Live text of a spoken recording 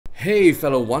Hey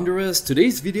fellow wanderers,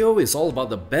 today's video is all about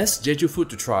the best Jeju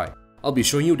food to try. I'll be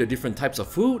showing you the different types of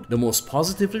food, the most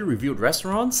positively reviewed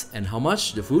restaurants, and how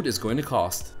much the food is going to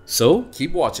cost. So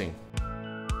keep watching.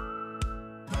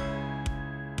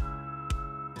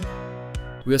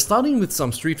 We are starting with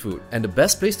some street food, and the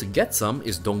best place to get some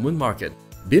is Dongmun Market.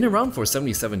 Been around for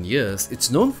 77 years,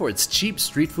 it's known for its cheap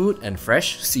street food and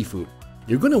fresh seafood.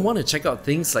 You're gonna want to check out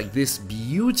things like this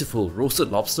beautiful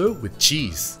roasted lobster with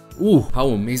cheese. Ooh, how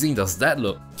amazing does that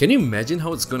look? Can you imagine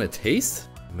how it's gonna taste?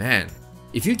 Man,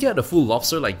 if you get a full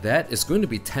lobster like that, it's going to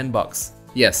be 10 bucks.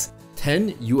 Yes,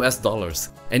 10 US dollars.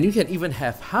 And you can even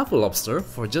have half a lobster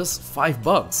for just 5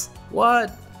 bucks.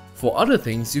 What? For other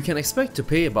things, you can expect to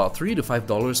pay about $3 to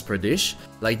 $5 per dish,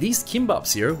 like these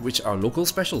kimbaps here, which are local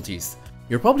specialties.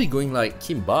 You're probably going like,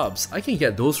 kimbaps? I can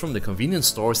get those from the convenience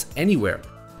stores anywhere.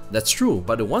 That's true,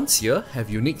 but the ones here have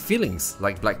unique fillings,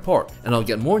 like black pork, and I'll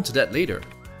get more into that later.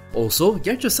 Also,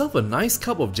 get yourself a nice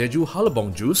cup of Jeju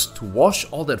halabong juice to wash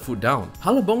all that food down.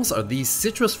 Halabongs are these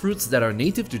citrus fruits that are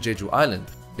native to Jeju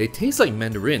Island. They taste like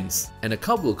mandarins, and a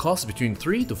cup will cost between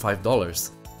 $3 to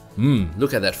 $5.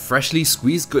 Look at that freshly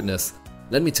squeezed goodness.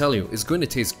 Let me tell you, it's going to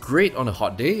taste great on a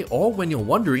hot day or when you're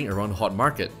wandering around a hot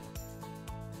market.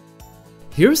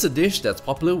 Here's a dish that's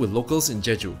popular with locals in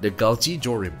Jeju, the Galchi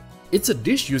Jorim. It's a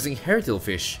dish using hairtail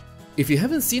fish. If you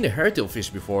haven't seen a hairtail fish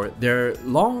before, they're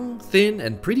long, thin,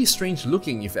 and pretty strange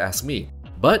looking if you ask me.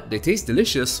 But they taste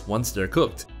delicious once they're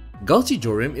cooked. Galchi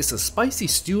Jorim is a spicy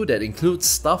stew that includes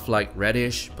stuff like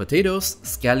radish, potatoes,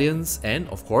 scallions, and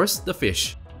of course, the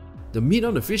fish. The meat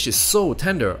on the fish is so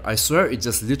tender, I swear it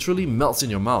just literally melts in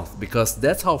your mouth because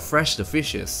that's how fresh the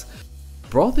fish is.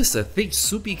 Broth is a thick,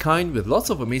 soupy kind with lots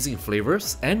of amazing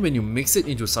flavors, and when you mix it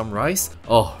into some rice,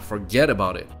 oh, forget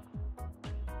about it.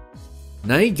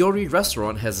 Negeori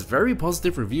restaurant has very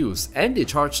positive reviews and they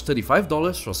charge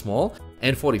 $35 for small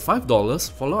and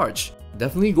 $45 for large.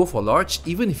 Definitely go for large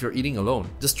even if you're eating alone,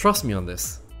 just trust me on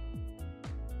this.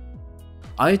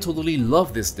 I totally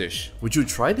love this dish. Would you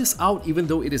try this out even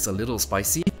though it is a little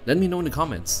spicy? Let me know in the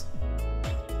comments.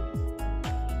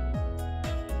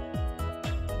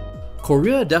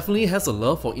 Korea definitely has a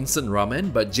love for instant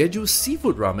ramen, but Jeju's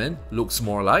seafood ramen looks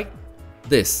more like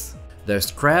this.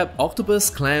 There's crab, octopus,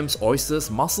 clams,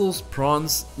 oysters, mussels,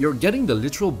 prawns. You're getting the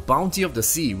literal bounty of the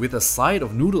sea with a side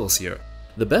of noodles here.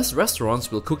 The best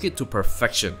restaurants will cook it to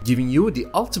perfection, giving you the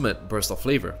ultimate burst of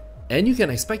flavor. And you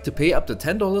can expect to pay up to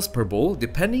 $10 per bowl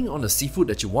depending on the seafood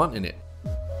that you want in it.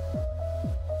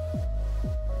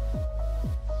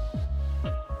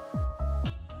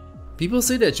 People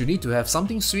say that you need to have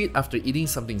something sweet after eating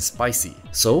something spicy.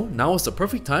 So now is the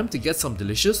perfect time to get some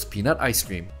delicious peanut ice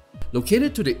cream.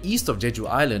 Located to the east of Jeju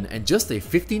Island and just a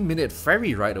 15-minute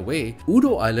ferry ride away,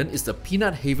 Udo Island is the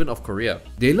peanut haven of Korea.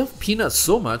 They love peanuts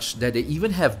so much that they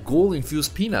even have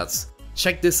gold-infused peanuts.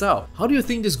 Check this out. How do you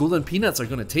think these golden peanuts are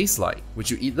gonna taste like? Would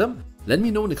you eat them? Let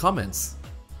me know in the comments.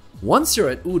 Once you're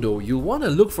at Udo, you'll want to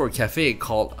look for a cafe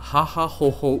called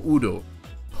Hahahoho Udo.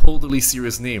 Totally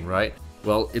serious name, right?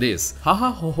 Well, it is.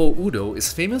 Hahahoho Udo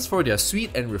is famous for their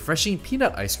sweet and refreshing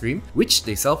peanut ice cream, which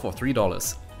they sell for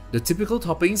 $3. The typical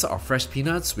toppings are fresh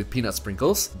peanuts with peanut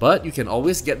sprinkles, but you can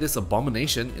always get this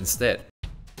abomination instead.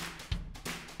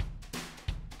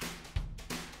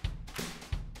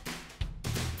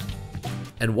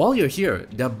 And while you're here,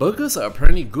 their burgers are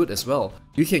apparently good as well.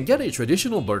 You can get a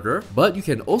traditional burger, but you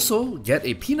can also get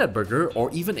a peanut burger or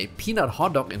even a peanut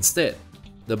hot dog instead.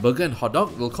 The burger and hot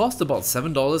dog will cost about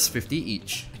 $7.50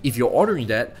 each. If you're ordering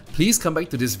that, please come back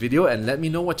to this video and let me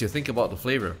know what you think about the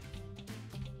flavor.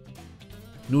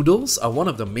 Noodles are one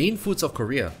of the main foods of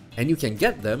Korea, and you can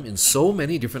get them in so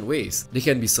many different ways. They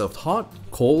can be served hot,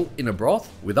 cold, in a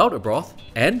broth, without a broth,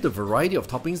 and the variety of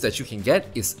toppings that you can get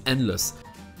is endless.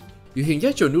 You can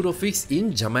get your noodle fix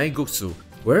in Jamae Guksu,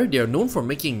 where they are known for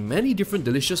making many different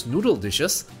delicious noodle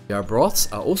dishes. Their broths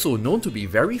are also known to be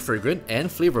very fragrant and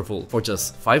flavorful for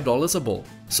just $5 a bowl.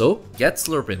 So get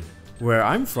slurping. Where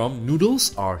I'm from,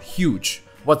 noodles are huge.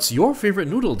 What's your favorite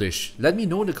noodle dish? Let me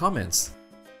know in the comments.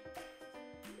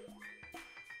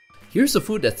 Here's a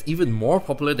food that's even more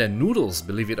popular than noodles,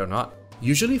 believe it or not.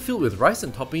 Usually filled with rice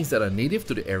and toppings that are native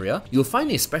to the area, you'll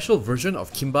find a special version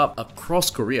of kimbap across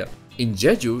Korea. In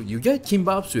Jeju, you get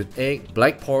kimbaps with egg,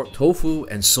 black pork, tofu,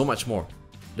 and so much more.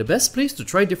 The best place to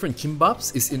try different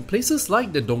kimbaps is in places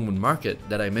like the Dongmun market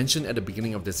that I mentioned at the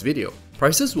beginning of this video.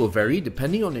 Prices will vary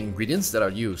depending on the ingredients that are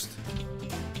used.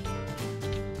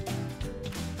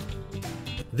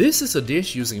 This is a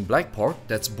dish using black pork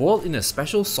that's boiled in a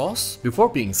special sauce before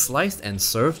being sliced and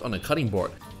served on a cutting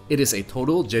board. It is a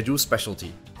total Jeju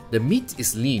specialty. The meat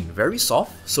is lean, very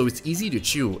soft, so it's easy to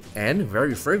chew, and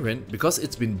very fragrant because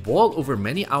it's been boiled over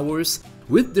many hours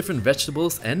with different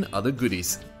vegetables and other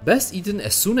goodies. Best eaten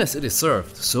as soon as it is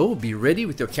served, so be ready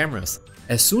with your cameras.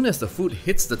 As soon as the food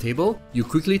hits the table, you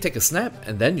quickly take a snap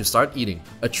and then you start eating.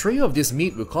 A tray of this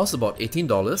meat will cost about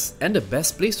 $18, and the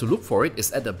best place to look for it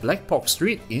is at the Black Pork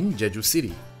Street in Jeju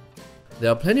City.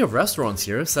 There are plenty of restaurants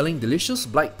here selling delicious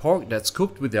black pork that's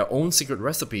cooked with their own secret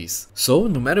recipes. So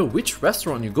no matter which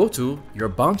restaurant you go to, you're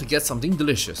bound to get something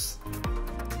delicious.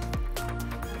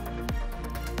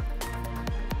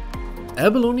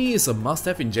 Abalone is a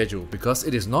must-have in Jeju because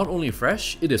it is not only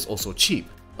fresh, it is also cheap.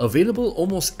 Available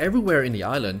almost everywhere in the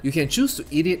island, you can choose to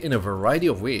eat it in a variety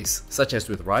of ways, such as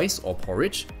with rice or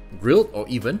porridge, grilled or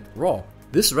even raw.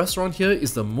 This restaurant here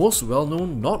is the most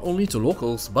well-known not only to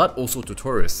locals but also to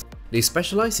tourists. They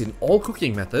specialize in all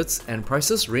cooking methods and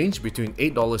prices range between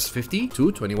 $8.50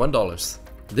 to $21.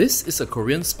 This is a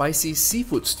Korean spicy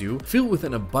seafood stew filled with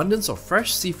an abundance of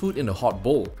fresh seafood in a hot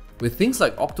bowl, with things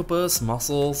like octopus,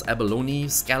 mussels, abalone,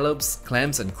 scallops,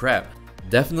 clams and crab.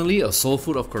 Definitely a soul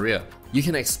food of Korea. You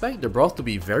can expect the broth to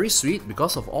be very sweet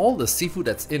because of all the seafood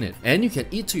that's in it, and you can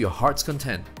eat to your heart's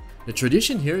content. The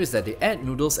tradition here is that they add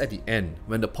noodles at the end,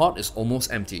 when the pot is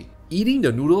almost empty. Eating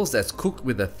the noodles that's cooked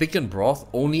with a thickened broth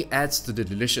only adds to the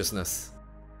deliciousness.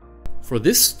 For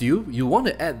this stew, you want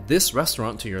to add this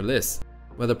restaurant to your list,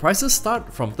 where the prices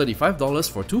start from $35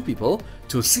 for 2 people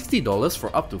to $60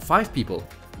 for up to 5 people.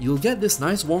 You'll get this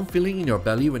nice warm feeling in your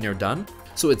belly when you're done,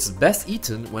 so it's best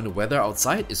eaten when the weather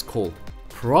outside is cold.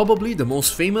 Probably the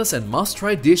most famous and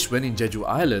must-try dish when in Jeju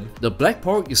Island, the black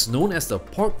pork is known as the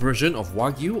pork version of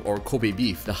Wagyu or Kobe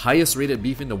beef, the highest rated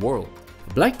beef in the world.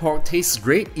 Black pork tastes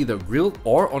great either grilled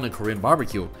or on a Korean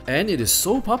barbecue, and it is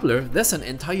so popular there's an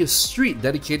entire street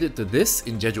dedicated to this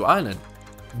in Jeju Island.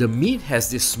 The meat has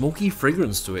this smoky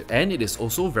fragrance to it, and it is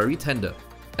also very tender.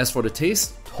 As for the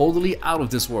taste, totally out of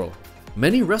this world.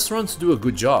 Many restaurants do a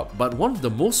good job, but one of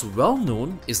the most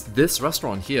well-known is this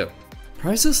restaurant here.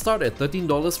 Prices start at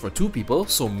 $13 for 2 people,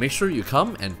 so make sure you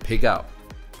come and pig out.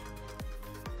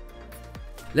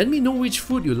 Let me know which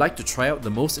food you'd like to try out the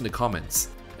most in the comments.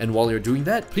 And while you're doing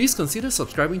that, please consider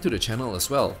subscribing to the channel as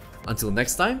well. Until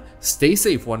next time, stay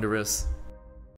safe, Wanderers!